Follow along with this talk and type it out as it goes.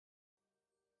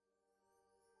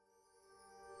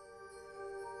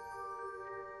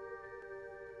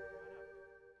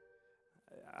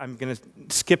I'm going to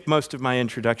skip most of my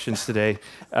introductions today,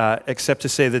 except to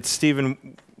say that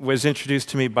Stephen was introduced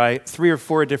to me by 3 or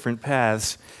 4 different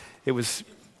paths. It was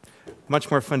much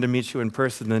more fun to meet you in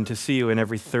person than to see you in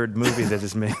every 3rd movie that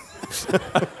is made.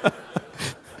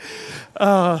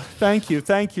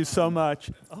 Thank you so much.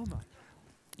 Oh my.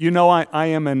 You know, I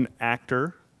am an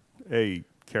actor, a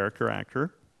character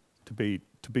actor, to be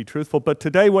truthful. But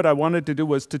today what I wanted to do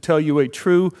was to tell you a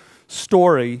true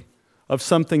story of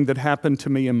something that happened to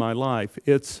me in my life.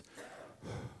 It's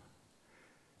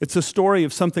a story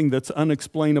of something that's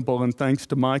unexplainable, and thanks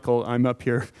to Michael, I'm up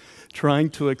here trying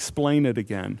to explain it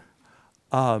again.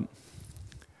 I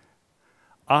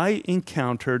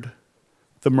encountered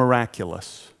the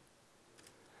miraculous.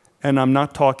 And I'm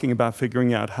not talking about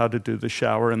figuring out how to do the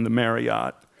shower in the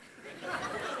Marriott.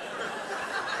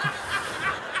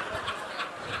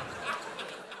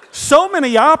 So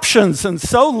many options and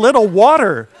so little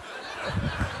water.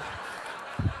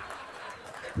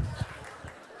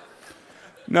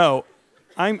 No,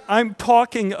 I'm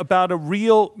talking about a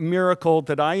real miracle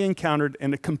that I encountered,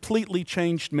 and it completely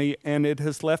changed me, and it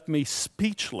has left me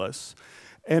speechless.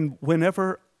 And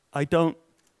whenever I don't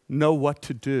know what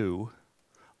to do,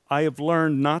 I have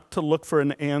learned not to look for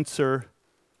an answer,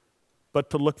 but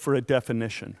to look for a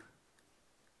definition.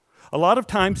 A lot of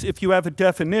times, if you have a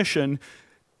definition,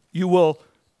 you will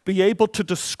be able to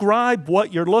describe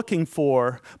what you're looking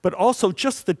for, but also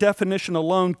just the definition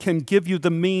alone can give you the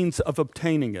means of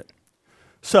obtaining it.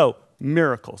 So,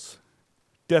 miracles.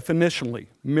 Definitionally,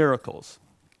 miracles.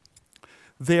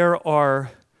 There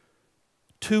are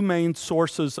 2 main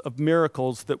sources of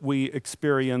miracles that we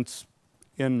experience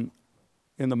in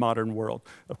the modern world.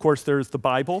 Of course, there's the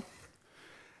Bible,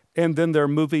 and then there are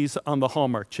movies on the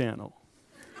Hallmark Channel.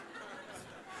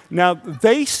 Now,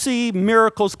 they see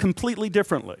miracles completely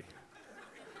differently.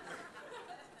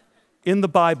 In the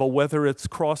Bible, whether it's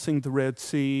crossing the Red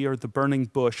Sea or the burning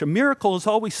bush, a miracle is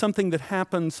always something that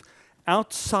happens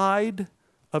outside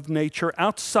of nature,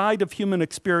 outside of human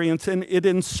experience, and it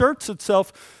inserts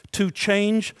itself to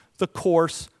change the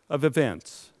course of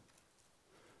events.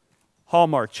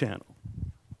 Hallmark Channel.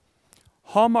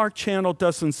 Hallmark Channel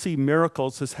doesn't see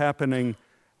miracles as happening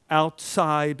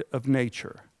outside of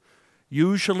nature.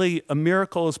 Usually, a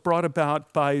miracle is brought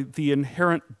about by the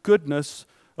inherent goodness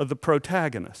of the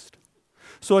protagonist.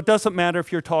 So it doesn't matter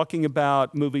if you're talking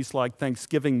about movies like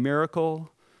Thanksgiving Miracle,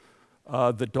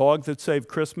 The Dog That Saved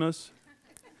Christmas.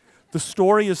 The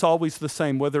story is always the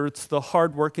same, whether it's the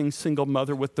hardworking single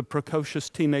mother with the precocious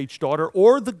teenage daughter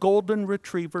or the golden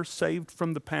retriever saved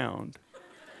from the pound.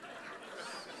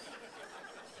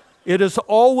 It is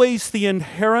always the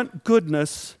inherent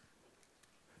goodness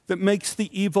that makes the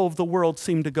evil of the world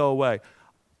seem to go away.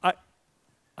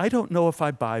 I don't know if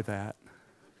I buy that.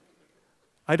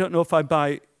 I don't know if I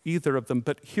buy either of them,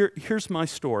 but here's my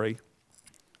story,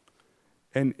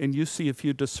 and you see if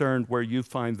you discern where you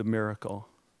find the miracle.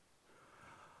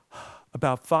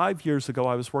 About 5 years ago,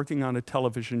 I was working on a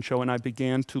television show, and I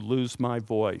began to lose my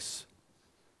voice.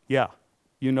 Yeah,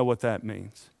 you know what that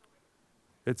means.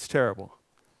 It's terrible.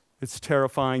 It's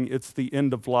terrifying. It's the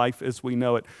end of life as we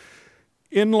know it.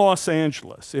 In Los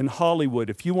Angeles, in Hollywood,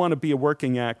 if you want to be a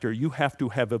working actor, you have to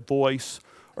have a voice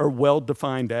or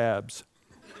well-defined abs.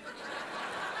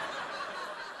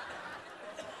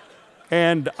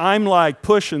 And I'm like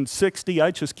pushing 60,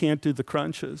 I just can't do the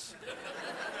crunches.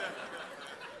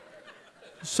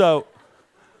 So,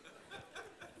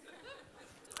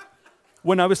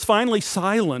 when I was finally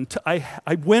silent,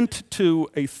 I went to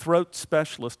a throat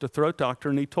specialist, a throat doctor,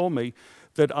 and he told me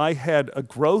that I had a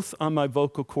growth on my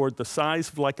vocal cord the size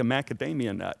of like a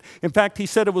macadamia nut. In fact, he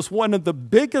said it was one of the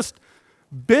biggest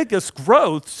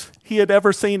growths he had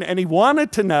ever seen, and he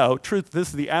wanted to know, this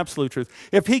is the absolute truth,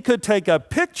 if he could take a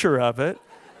picture of it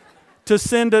to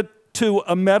send it to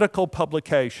a medical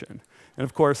publication. And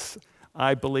of course,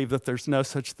 I believe that there's no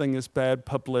such thing as bad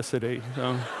publicity.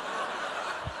 So.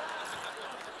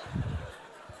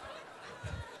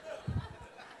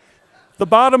 The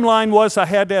bottom line was I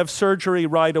had to have surgery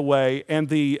right away, and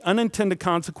the unintended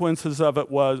consequences of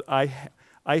it was I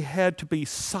had to be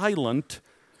silent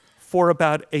for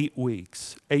about 8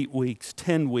 weeks,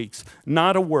 10 weeks.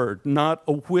 Not a word, not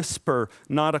a whisper,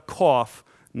 not a cough,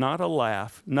 not a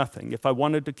laugh, nothing. If I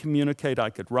wanted to communicate, I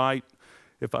could write.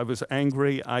 If I was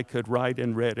angry, I could write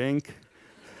in red ink.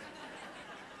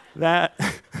 That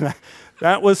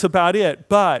was about it.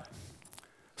 But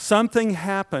something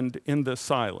happened in the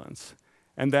silence.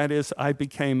 And that is, I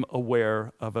became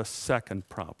aware of a second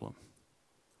problem.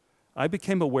 I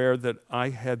became aware that I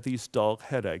had these dull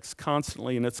headaches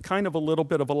constantly, and it's kind of a little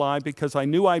bit of a lie because I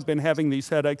knew I'd been having these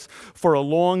headaches for a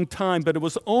long time, but it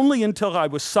was only until I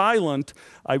was silent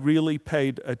I really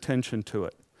paid attention to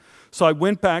it. So I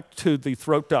went back to the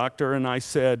throat doctor and I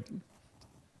said,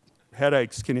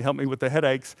 headaches, can you help me with the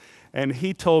headaches? And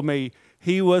he told me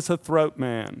he was a throat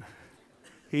man.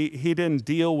 He didn't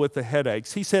deal with the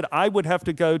headaches. He said I would have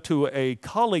to go to a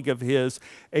colleague of his,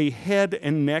 a head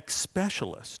and neck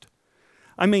specialist.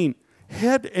 I mean,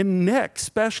 head and neck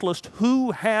specialist.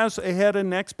 Who has a head and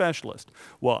neck specialist?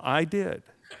 Well, I did.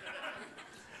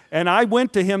 And I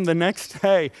went to him the next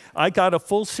day. I got a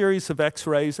full series of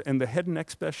x-rays, and the head and neck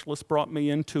specialist brought me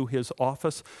into his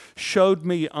office, showed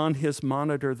me on his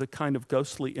monitor the kind of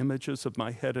ghostly images of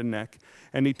my head and neck,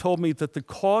 and he told me that the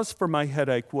cause for my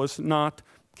headache was not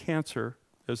cancer,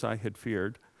 as I had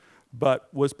feared,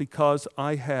 but was because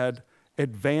I had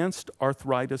advanced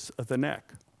arthritis of the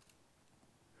neck.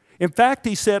 In fact,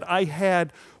 he said I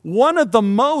had one of the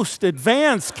most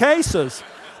advanced cases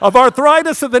of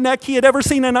arthritis of the neck he had ever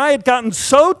seen, and I had gotten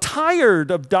so tired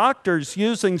of doctors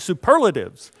using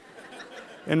superlatives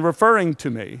in referring to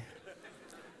me.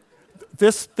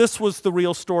 This was the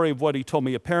real story of what he told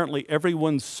me. Apparently,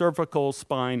 everyone's cervical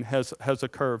spine has a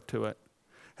curve to it.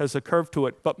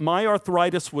 But my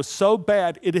arthritis was so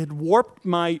bad, it had warped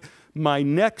my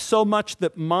neck so much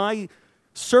that my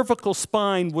cervical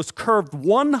spine was curved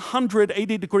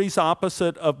 180 degrees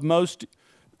opposite of most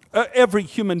every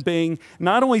human being.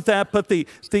 Not only that, but the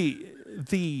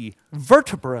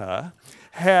vertebra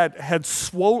had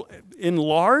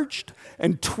enlarged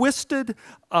and twisted.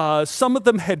 Some of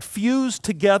them had fused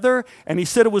together, and he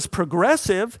said it was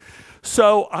progressive.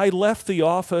 So I left the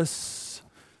office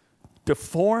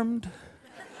deformed,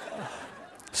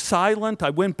 silent. I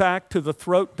went back to the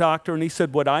throat doctor, and he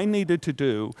said what I needed to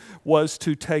do was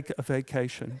to take a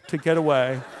vacation, to get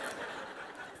away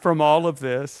from all of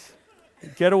this,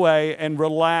 get away and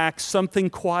relax, something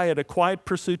quiet, a quiet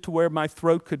pursuit to where my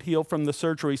throat could heal from the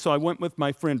surgery. So I went with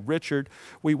my friend Richard.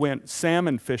 We went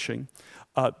salmon fishing.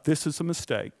 This is a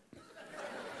mistake.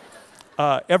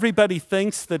 Everybody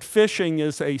thinks that fishing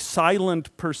is a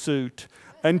silent pursuit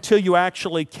until you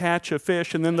actually catch a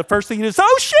fish, and then the first thing is,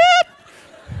 oh shit!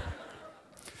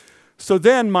 So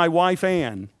then my wife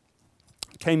Ann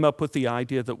came up with the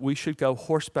idea that we should go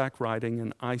horseback riding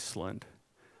in Iceland.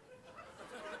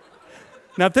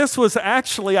 Now this was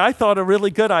actually, I thought, a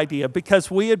really good idea because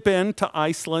we had been to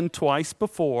Iceland twice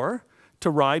before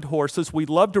to ride horses. We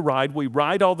love to ride. We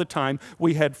ride all the time.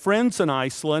 We had friends in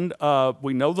Iceland.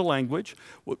 We know the language.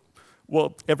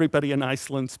 Well, everybody in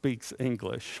Iceland speaks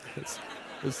English,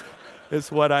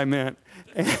 is what I meant.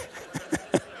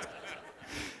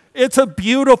 It's a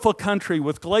beautiful country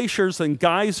with glaciers and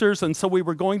geysers, and so we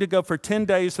were going to go for 10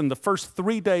 days, and the first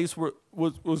 3 days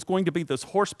was going to be this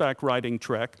horseback riding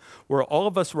trek where all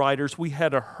of us riders, we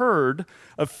had a herd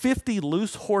of 50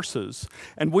 loose horses,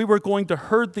 and we were going to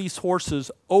herd these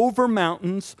horses over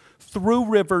mountains, through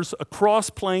rivers, across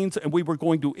plains, and we were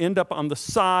going to end up on the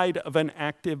side of an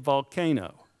active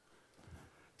volcano.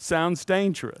 Sounds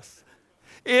dangerous.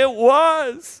 It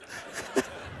was.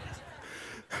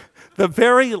 The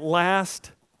very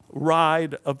last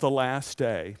ride of the last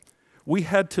day, we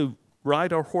had to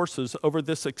ride our horses over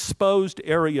this exposed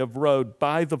area of road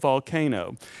by the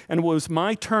volcano. And it was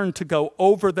my turn to go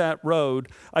over that road.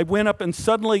 I went up and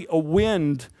suddenly a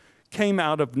wind came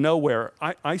out of nowhere.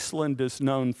 Iceland is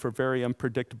known for very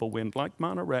unpredictable wind, like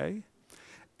Monterey.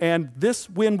 And this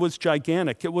wind was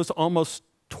gigantic. It was almost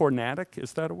tornadic.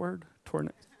 Is that a word?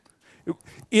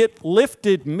 It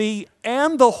lifted me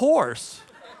and the horse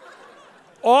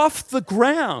off the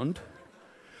ground,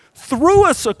 threw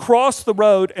us across the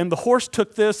road, and the horse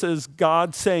took this as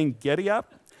God saying, "Giddy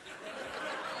up."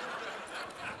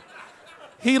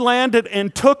 He landed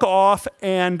and took off,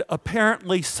 and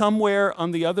apparently somewhere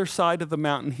on the other side of the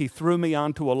mountain, he threw me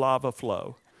onto a lava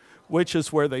flow, which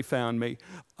is where they found me.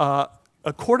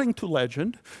 According to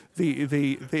legend,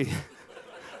 the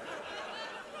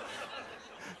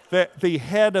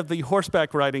head of the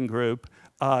horseback riding group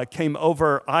came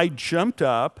over. I jumped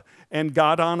up and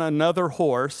got on another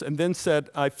horse and then said,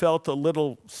 I felt a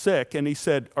little sick. And he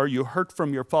said, "Are you hurt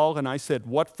from your fall?" And I said,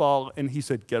 "What fall?" And he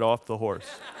said, "Get off the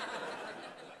horse."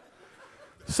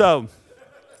 So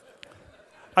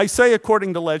I say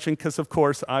according to legend because, of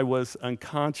course, I was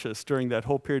unconscious during that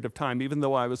whole period of time. Even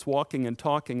though I was walking and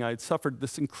talking, I had suffered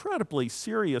this incredibly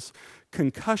serious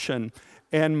concussion,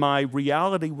 and my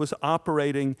reality was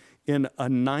operating in a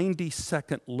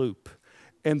 90-second loop.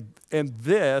 And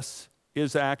this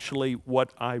is actually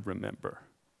what I remember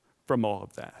from all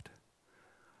of that.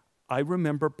 I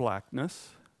remember blackness.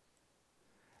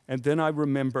 And then I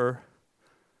remember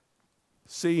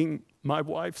seeing my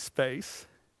wife's face,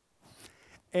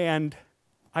 and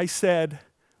I said,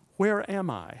 "Where am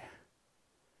I?"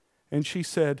 And she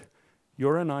said,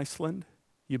 "You're in Iceland.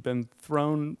 You've been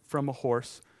thrown from a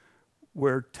horse.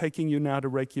 We're taking you now to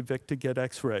Reykjavik to get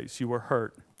x-rays. You were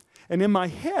hurt." And in my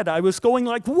head, I was going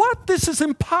like, what? This is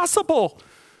impossible.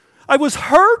 I was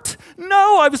hurt?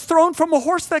 No, I was thrown from a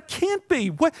horse. That can't be.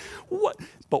 What?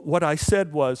 But what I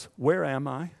said was, "Where am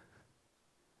I?"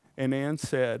 And Ann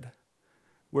said,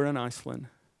 "We're in Iceland.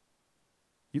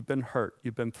 You've been hurt.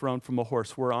 You've been thrown from a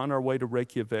horse. We're on our way to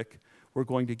Reykjavik. We're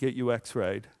going to get you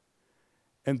x-rayed."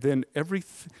 And then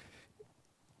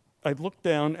I looked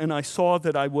down and I saw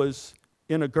that I was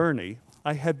in a gurney.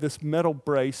 I had this metal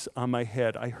brace on my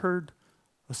head. I heard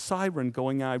a siren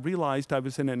going on. I realized I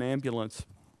was in an ambulance.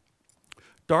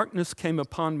 Darkness came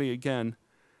upon me again,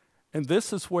 and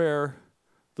this is where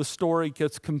the story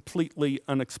gets completely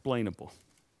unexplainable.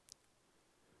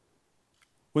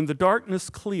 When the darkness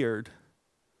cleared,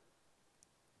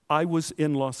 I was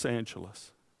in Los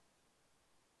Angeles.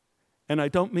 And I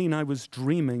don't mean I was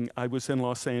dreaming I was in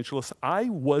Los Angeles. I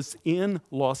was in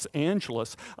Los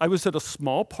Angeles. I was at a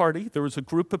small party. There was a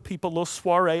group of people, a little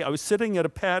soiree. I was sitting at a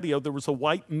patio. There was a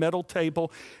white metal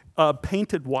table,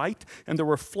 painted white, and there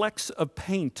were flecks of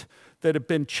paint that had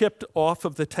been chipped off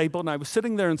of the table. And I was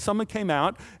sitting there, and someone came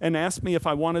out and asked me if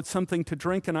I wanted something to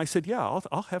drink. And I said, "Yeah,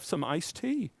 I'll have some iced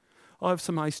tea. I'll have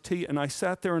some iced tea." And I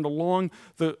sat there, and along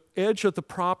the edge of the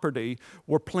property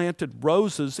were planted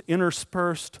roses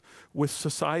interspersed with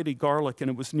society garlic, and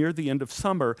it was near the end of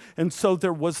summer. And so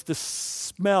there was this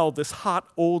smell, this hot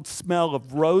old smell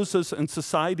of roses and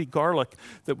society garlic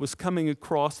that was coming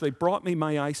across. They brought me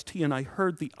my iced tea, and I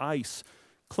heard the ice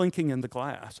clinking in the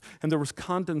glass. And there was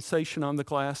condensation on the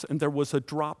glass, and there was a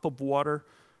drop of water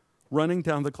running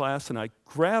down the glass, and I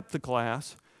grabbed the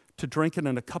glass to drink it,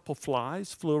 and a couple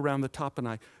flies flew around the top, and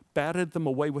I batted them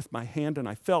away with my hand, and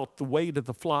I felt the weight of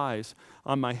the flies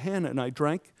on my hand, and I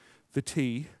drank the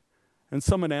tea, and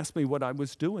someone asked me what I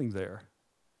was doing there.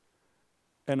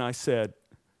 And I said,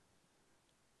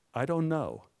 "I don't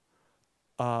know,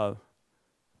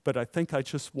 but I think I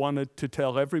just wanted to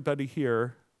tell everybody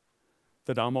here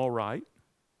that I'm all right.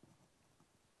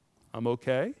 I'm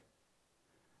okay."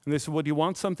 And they said, "Well, do you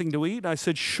want something to eat?" I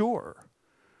said, "Sure.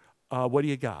 What do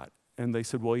you got?" And they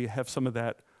said, "Well, you have some of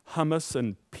that hummus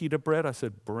and pita bread." I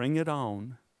said, "Bring it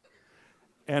on."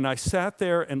 And I sat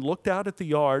there and looked out at the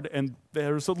yard, and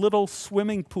there's a little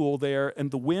swimming pool there, and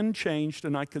the wind changed,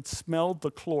 and I could smell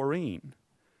the chlorine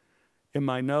in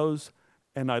my nose.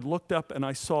 And I looked up, and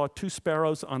I saw two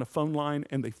sparrows on a phone line,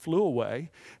 and they flew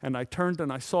away. And I turned,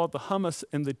 and I saw the hummus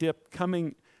and the dip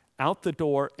coming out the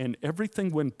door, and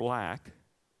everything went black.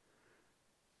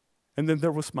 And then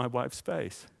there was my wife's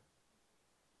face.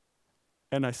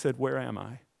 And I said, "Where am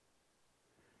I?"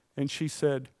 And she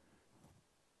said,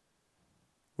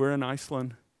 "We're in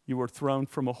Iceland. You were thrown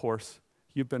from a horse.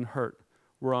 You've been hurt.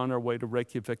 We're on our way to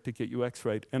Reykjavik to get you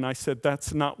x-rayed." And I said,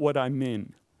 "That's not what I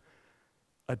mean."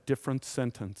 A different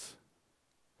sentence.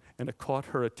 And it caught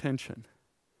her attention.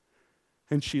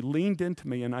 And she leaned into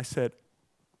me, and I said,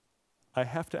 "I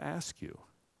have to ask you.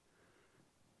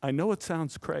 I know it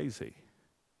sounds crazy,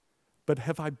 but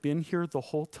have I been here the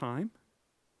whole time?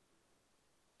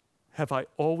 Have I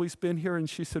always been here?" And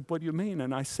she said, "What do you mean?"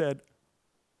 And I said,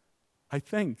 "I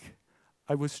think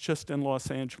I was just in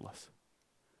Los Angeles.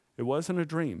 It wasn't a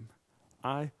dream.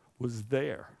 I was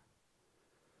there.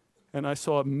 And I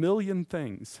saw a million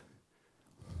things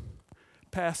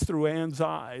pass through Ann's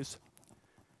eyes."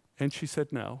 And she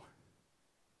said, "No,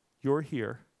 you're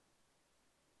here.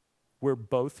 We're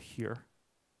both here."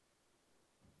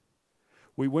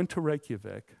 We went to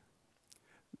Reykjavik.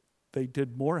 They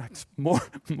did more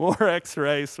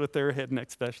x-rays with their head and neck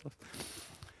specialist.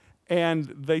 And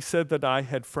they said that I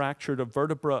had fractured a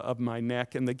vertebra of my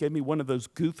neck, and they gave me one of those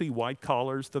goofy white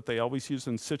collars that they always use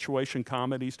in situation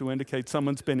comedies to indicate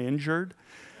someone's been injured.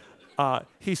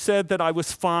 He said that I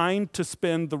was fine to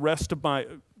spend the rest of my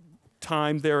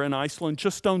time there in Iceland.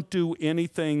 Just don't do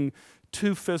anything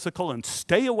too physical and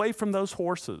stay away from those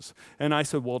horses. And I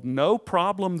said, "Well, no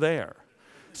problem there."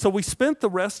 So we spent the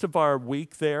rest of our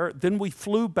week there. Then we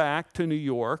flew back to New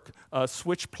York,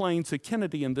 switched planes at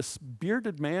Kennedy, and this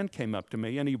bearded man came up to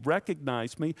me, and he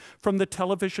recognized me from the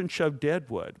television show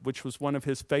Deadwood, which was one of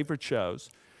his favorite shows.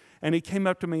 And he came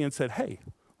up to me and said, "Hey,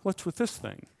 what's with this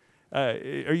thing? Are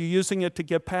you using it to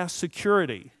get past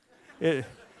security?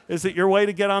 Is it your way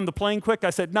to get on the plane quick?" I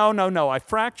said, No. I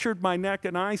fractured my neck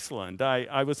in Iceland.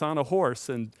 I was on a horse,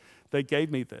 and they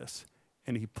gave me this."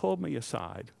 And he pulled me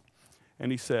aside.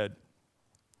 And he said,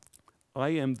 I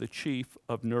am the chief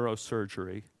of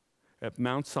neurosurgery at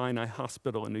Mount Sinai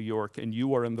Hospital in New York, and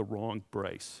you are in the wrong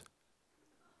brace.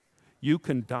 You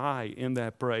can die in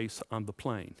that brace on the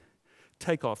plane.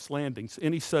 Takeoffs, landings,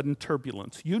 any sudden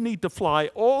turbulence. You need to fly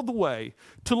all the way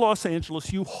to Los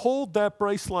Angeles. You hold that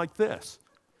brace like this.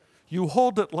 You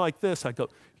hold it like this. I go,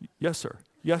 yes, sir.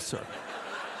 Yes, sir.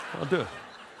 I'll do it.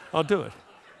 I'll do it.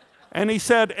 And he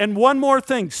said, and one more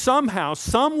thing, somehow,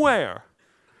 somewhere,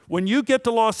 when you get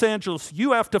to Los Angeles,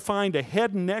 you have to find a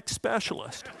head and neck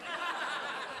specialist.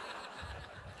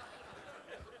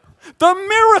 The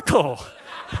miracle!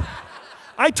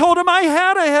 I told him I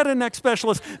had a head and neck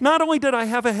specialist. Not only did I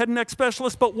have a head and neck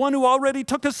specialist, but one who already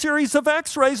took a series of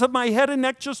x-rays of my head and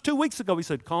neck just 2 weeks ago. He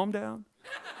said, calm down.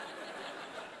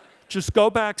 Just go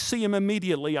back, see him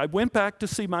immediately. I went back to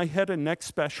see my head and neck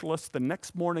specialist the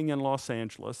next morning in Los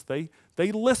Angeles. They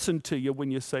listen to you when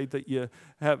you say that you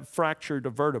have fractured a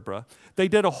vertebra. They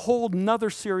did a whole nother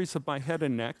series of my head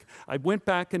and neck. I went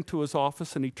back into his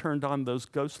office and he turned on those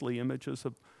ghostly images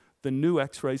of the new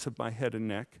x-rays of my head and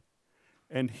neck.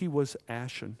 And he was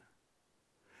ashen.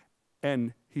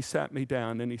 And he sat me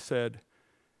down and he said,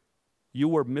 you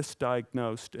were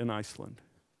misdiagnosed in Iceland.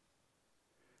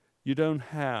 You don't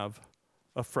have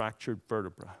a fractured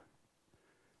vertebra.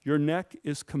 Your neck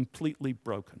is completely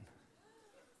broken.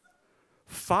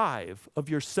 5 of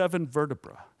your 7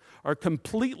 vertebrae are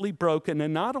completely broken,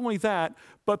 and not only that,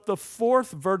 but the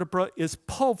 4th vertebra is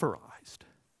pulverized.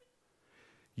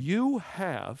 You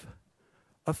have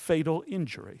a fatal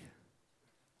injury.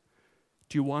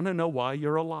 Do you want to know why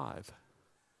you're alive?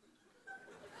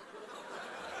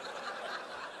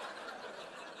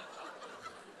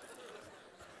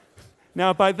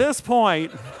 Now, by this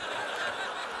point,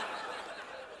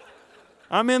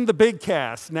 I'm in the big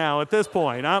cast now at this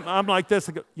point. I'm like this.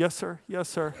 I go, yes, sir. Yes,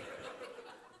 sir.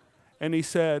 And he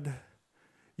said,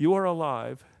 you are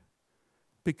alive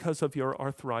because of your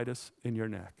arthritis in your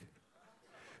neck.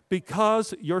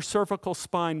 Because your cervical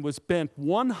spine was bent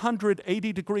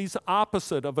 180 degrees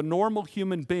opposite of a normal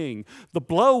human being. The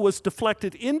blow was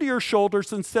deflected into your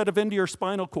shoulders instead of into your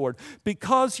spinal cord.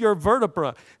 Because your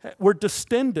vertebrae were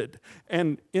distended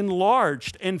and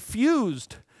enlarged and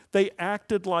fused, they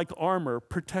acted like armor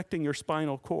protecting your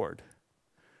spinal cord.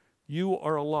 You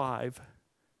are alive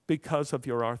because of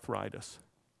your arthritis.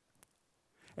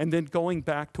 And then going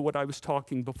back to what I was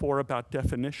talking before about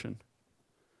definition,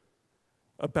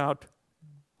 about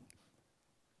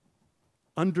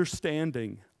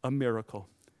understanding a miracle.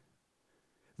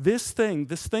 This thing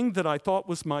that I thought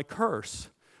was my curse,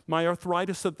 my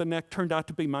arthritis of the neck, turned out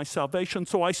to be my salvation.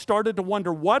 So I started to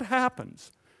wonder what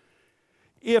happens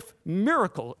if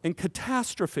miracle and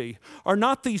catastrophe are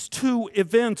not these two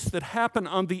events that happen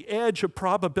on the edge of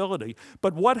probability,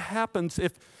 but what happens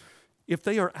if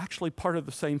they are actually part of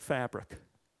the same fabric?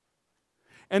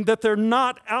 And that they're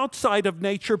not outside of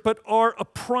nature, but are a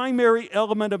primary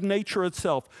element of nature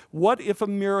itself. What if a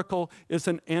miracle is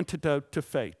an antidote to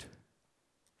fate?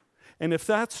 And if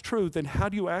that's true, then how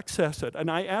do you access it? And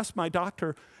I asked my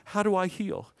doctor, how do I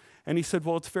heal? And he said,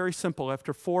 well, it's very simple.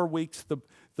 After 4 weeks,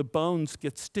 the bones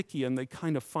get sticky and they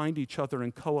kind of find each other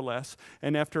and coalesce.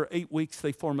 And after 8 weeks,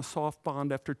 they form a soft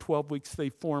bond. After 12 weeks, they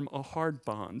form a hard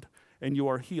bond, and you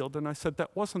are healed. And I said,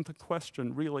 that wasn't the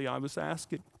question really I was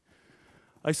asking.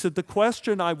 I said, the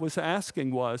question I was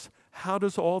asking was, how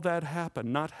does all that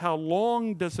happen? Not how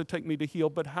long does it take me to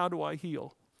heal, but how do I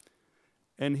heal?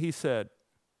 And he said,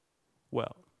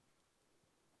 well,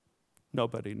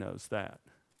 nobody knows that.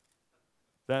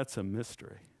 That's a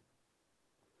mystery.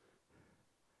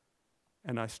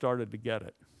 And I started to get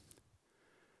it.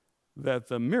 That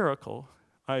the miracle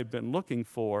I had been looking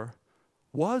for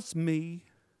was me,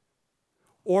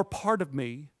 or part of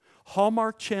me.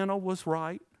 Hallmark Channel was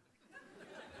right.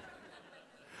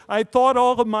 I thought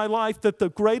all of my life that the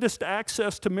greatest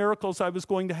access to miracles I was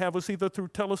going to have was either through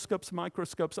telescopes,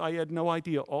 microscopes. I had no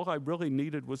idea. All I really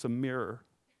needed was a mirror.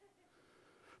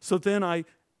 So then I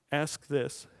asked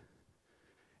this: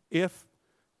 if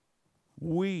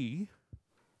we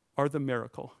are the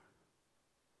miracle,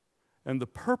 and the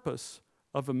purpose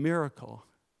of a miracle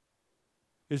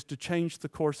is to change the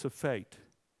course of fate,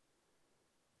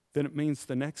 then it means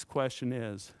the next question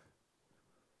is,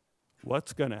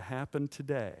 what's going to happen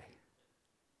today?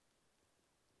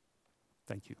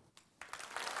 Thank you.